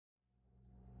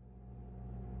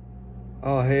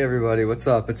Oh, hey everybody, what's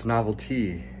up? It's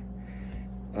Novelty.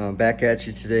 Back at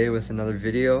you today with another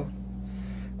video.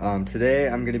 Today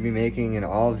I'm going to be making an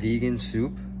all-vegan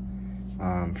soup.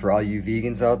 For all you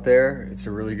vegans out there, it's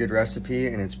a really good recipe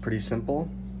and it's pretty simple.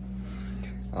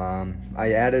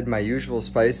 I added my usual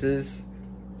spices.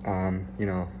 Oh,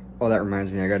 that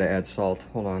reminds me, I gotta add salt.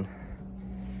 Hold on.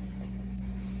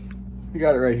 You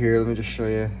got it right here. Let me just show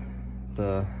you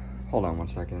hold on one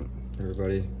second,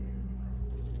 everybody.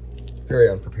 Very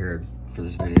unprepared for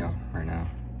this video right now.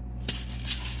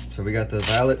 So we got the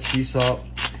violet sea salt,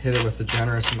 hit it with a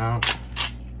generous amount.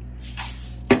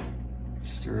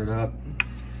 Stir it up.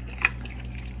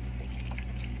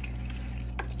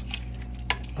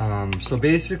 So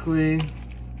basically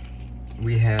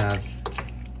we have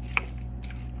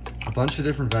a bunch of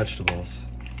different vegetables.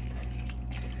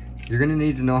 You're gonna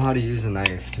need to know how to use a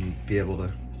knife to be able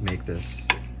to make this.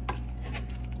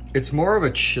 It's more of a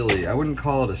chili. I wouldn't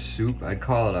call it a soup. I'd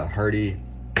call it a hearty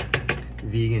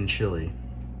vegan chili.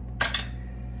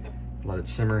 Let it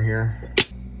simmer here.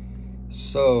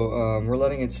 So we're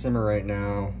letting it simmer right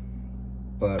now,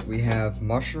 but we have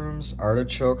mushrooms,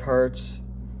 artichoke hearts,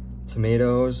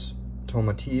 tomatoes,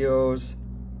 tomatillos,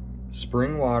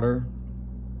 spring water.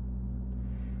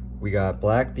 We got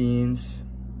black beans.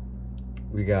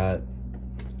 We got,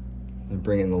 let me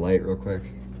bring in the light real quick.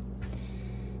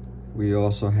 We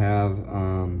also have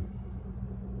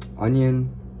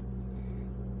onion.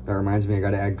 That reminds me, I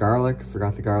gotta add garlic.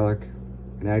 Forgot the garlic.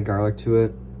 And add garlic to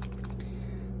it.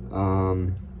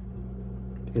 And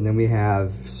then we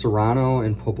have serrano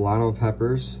and poblano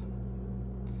peppers.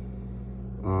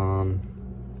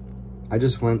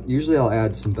 Usually I'll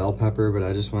add some bell pepper, but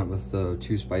I just went with the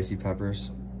 2 spicy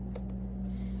peppers.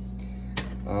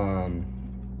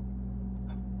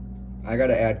 I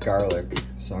gotta add garlic,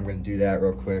 so I'm gonna do that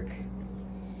real quick.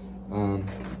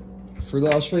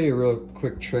 I'll show you a real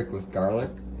quick trick with garlic.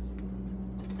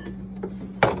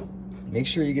 Make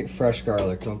sure you get fresh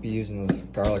garlic. Don't be using the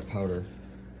garlic powder.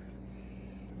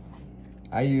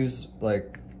 I use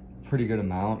like pretty good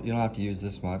amount. You don't have to use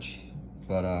this much,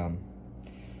 but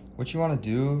what you want to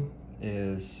do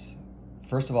is,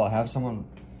 first of all, have someone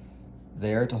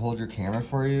there to hold your camera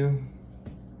for you,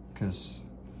 because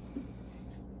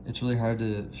it's really hard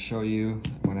to show you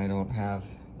when I don't have.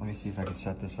 Let me see if I can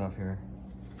set this up here.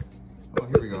 Oh,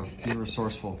 here we go. Being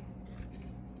resourceful.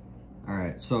 All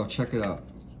right, so check it out.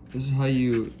 This is how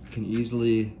you can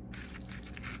easily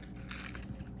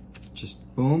just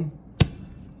boom,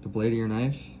 the blade of your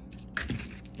knife,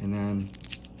 and then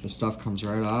the stuff comes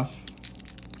right off,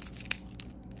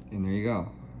 and there you go.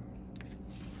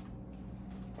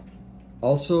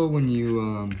 Also, when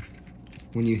you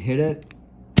hit it,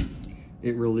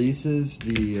 it releases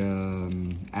the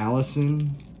allicin,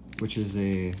 which is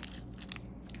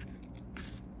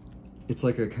it's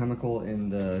like a chemical in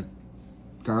the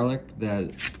garlic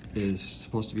that is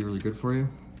supposed to be really good for you.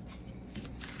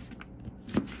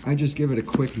 I just give it a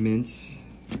quick mince.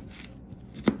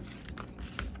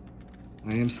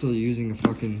 I am still using a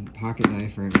fucking pocket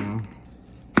knife right now.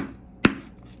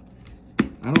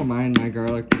 I don't mind my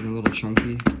garlic being a little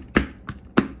chunky.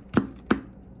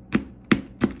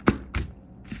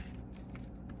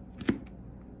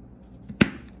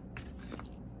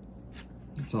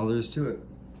 That's all there is to it.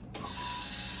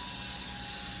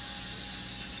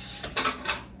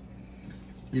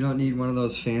 You don't need one of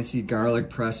those fancy garlic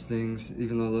press things,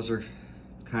 even though those are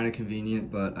kind of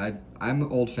convenient, but I'm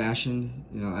old-fashioned.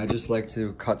 I just like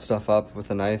to cut stuff up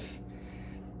with a knife.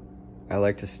 I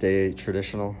like to stay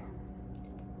traditional.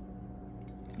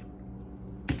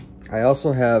 I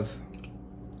also have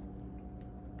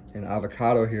an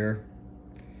avocado here.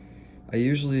 I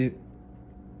usually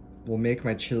will make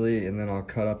my chili and then I'll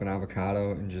cut up an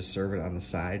avocado and just serve it on the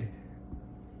side.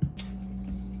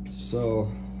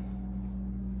 So,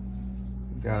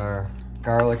 got our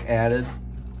garlic added.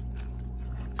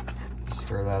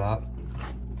 Stir that up.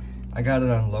 I got it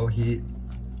on low heat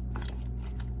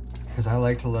because I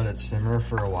like to let it simmer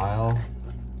for a while.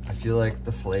 I feel like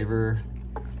the flavor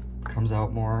comes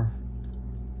out more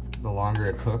the longer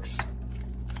it cooks.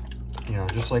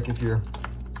 Just like if you're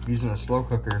using a slow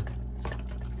cooker,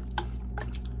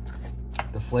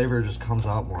 the flavor just comes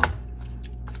out more.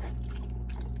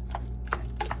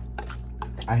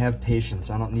 I have patience.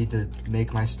 I don't need to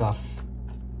make my stuff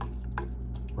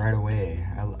right away.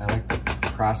 I like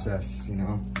the process,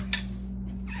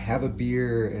 Have a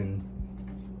beer and,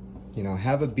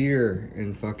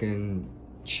 fucking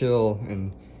chill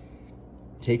and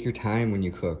take your time when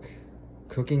you cook.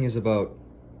 Cooking is about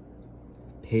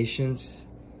patience,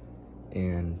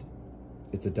 and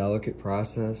it's a delicate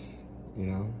process,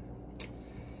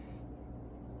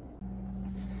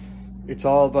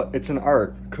 it's an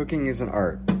art. Cooking is an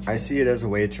art. I see it as a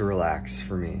way to relax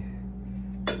for me.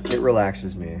 It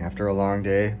relaxes me. After a long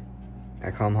day,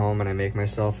 I come home and I make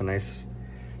myself a nice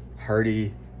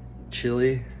hearty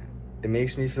chili. It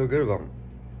makes me feel good about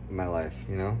my life,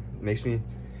 you know? It makes me,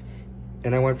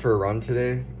 and I went for a run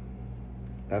today.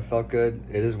 That felt good.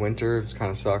 It is winter, it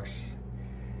kind of sucks.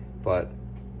 But,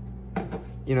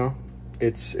 you know,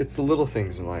 it's the little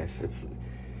things in life.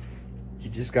 You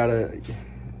just gotta,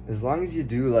 as long as you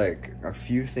do like a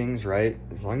few things right,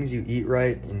 as long as you eat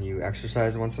right and you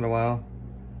exercise once in a while,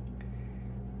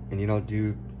 and you don't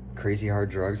do crazy hard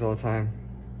drugs all the time,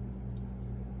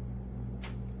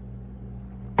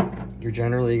 you're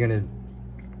generally gonna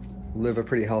live a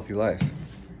pretty healthy life.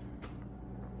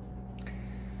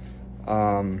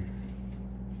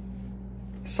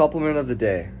 Supplement of the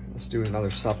day. Let's do another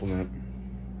supplement.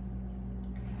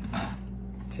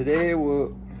 Today I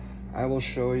will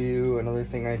show you another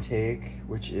thing I take,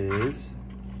 which is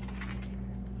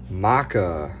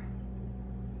maca.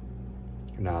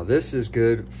 Now this is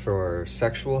good for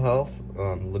sexual health,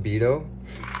 libido.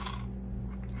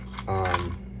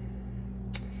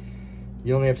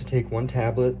 You only have to take 1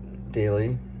 tablet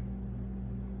daily.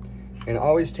 And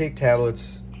always take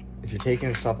tablets. If you're taking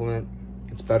a supplement,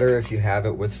 it's better if you have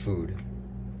it with food.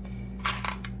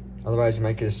 Otherwise you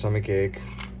might get a stomach ache,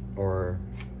 or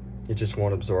it just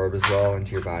won't absorb as well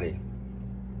into your body.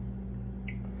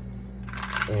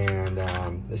 And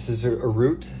this is a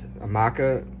root, a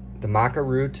maca. The maca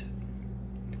root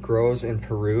grows in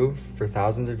Peru for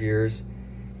thousands of years.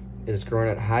 It is grown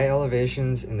at high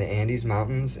elevations in the Andes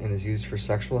Mountains and is used for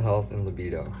sexual health and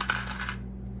libido.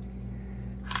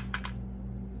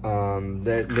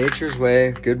 The Nature's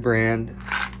Way, good brand.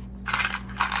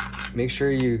 Make sure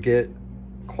you get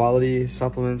quality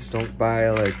supplements. Don't buy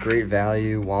like Great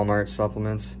Value Walmart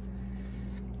supplements.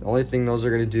 The only thing those are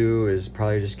going to do is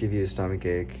probably just give you a stomach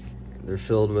ache. They're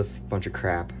filled with a bunch of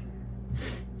crap.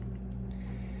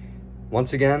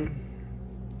 Once again,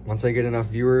 once I get enough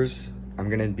viewers, I'm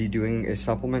going to be doing a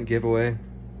supplement giveaway.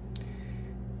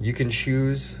 You can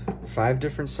choose 5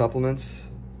 different supplements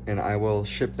and I will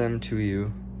ship them to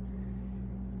you.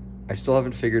 I still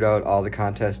haven't figured out all the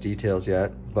contest details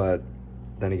yet, but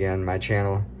then again, my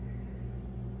channel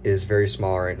is very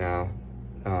small right now.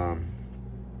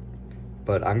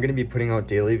 But I'm going to be putting out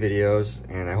daily videos,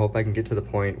 and I hope I can get to the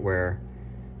point where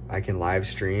I can live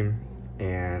stream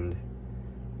and,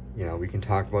 you know, we can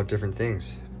talk about different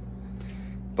things.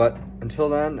 But until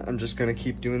then, I'm just going to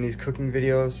keep doing these cooking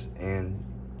videos and,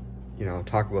 you know,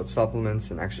 talk about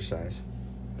supplements and exercise.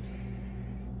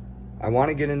 I want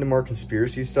to get into more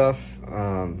conspiracy stuff.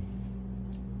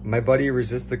 My buddy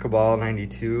Resist the Cabal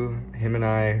 92, him and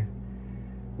I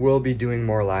will be doing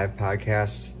more live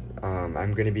podcasts.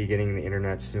 I'm going to be getting the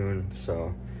internet soon,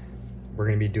 so we're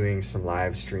going to be doing some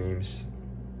live streams.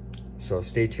 So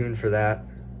stay tuned for that.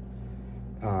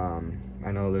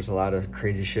 I know there's a lot of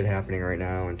crazy shit happening right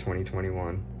now in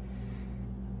 2021.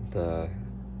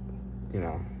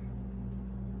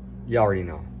 You already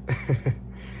know.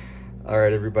 All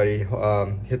right, everybody,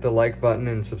 hit the like button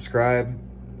and subscribe,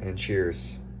 and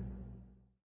cheers.